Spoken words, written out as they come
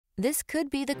This could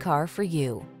be the car for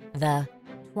you. The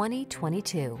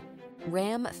 2022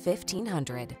 Ram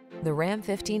 1500. The Ram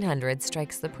 1500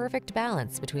 strikes the perfect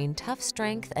balance between tough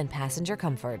strength and passenger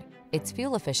comfort. Its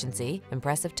fuel efficiency,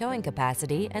 impressive towing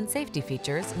capacity, and safety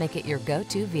features make it your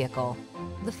go-to vehicle.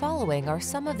 The following are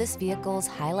some of this vehicle's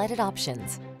highlighted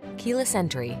options: keyless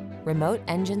entry, remote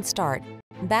engine start,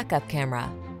 backup camera,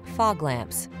 fog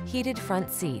lamps, heated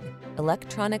front seat,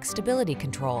 electronic stability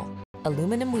control,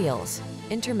 aluminum wheels,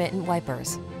 intermittent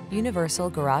wipers, universal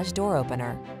garage door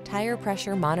opener, tire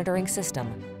pressure monitoring system.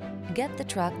 Get the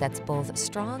truck that's both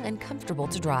strong and comfortable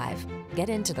to drive. Get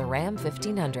into the Ram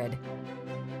 1500.